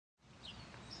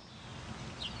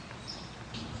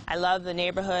I love the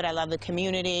neighborhood. I love the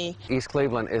community. East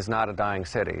Cleveland is not a dying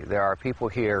city. There are people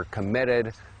here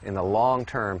committed in the long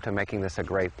term to making this a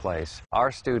great place.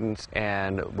 Our students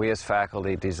and we as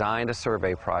faculty designed a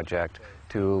survey project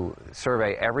to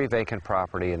survey every vacant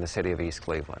property in the city of East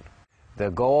Cleveland.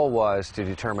 The goal was to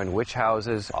determine which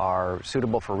houses are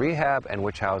suitable for rehab and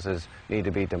which houses need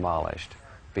to be demolished,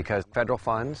 because federal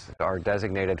funds are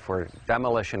designated for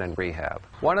demolition and rehab.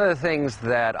 One of the things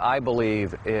that I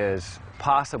believe is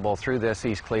possible through this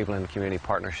East Cleveland Community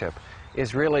Partnership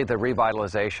is really the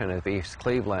revitalization of East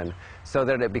Cleveland so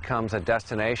that it becomes a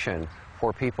destination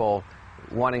for people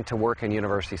wanting to work in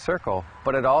University Circle,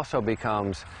 but it also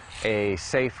becomes a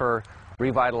safer,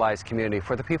 revitalized community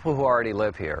for the people who already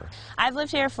live here. I've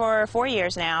lived here for 4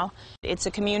 years now. It's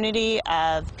a community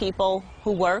of people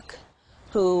who work,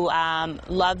 who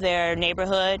love their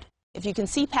neighborhood. If you can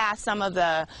see past some of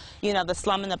the, the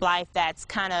slum and the blight, that's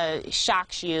kind of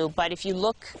shocks you. But if you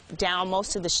look down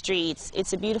most of the streets,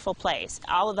 it's a beautiful place.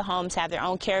 All of the homes have their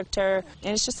own character,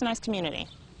 and it's just a nice community.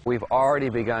 We've already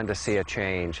begun to see a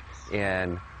change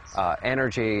in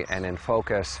energy and in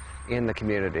focus in the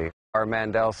community. Our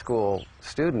Mandel School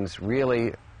students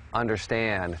really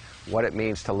understand what it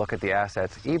means to look at the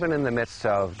assets, even in the midst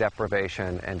of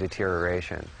deprivation and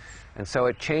deterioration. And so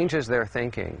it changes their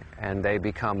thinking, and they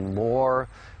become more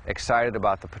excited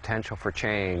about the potential for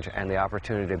change and the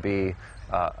opportunity to be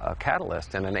a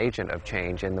catalyst and an agent of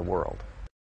change in the world.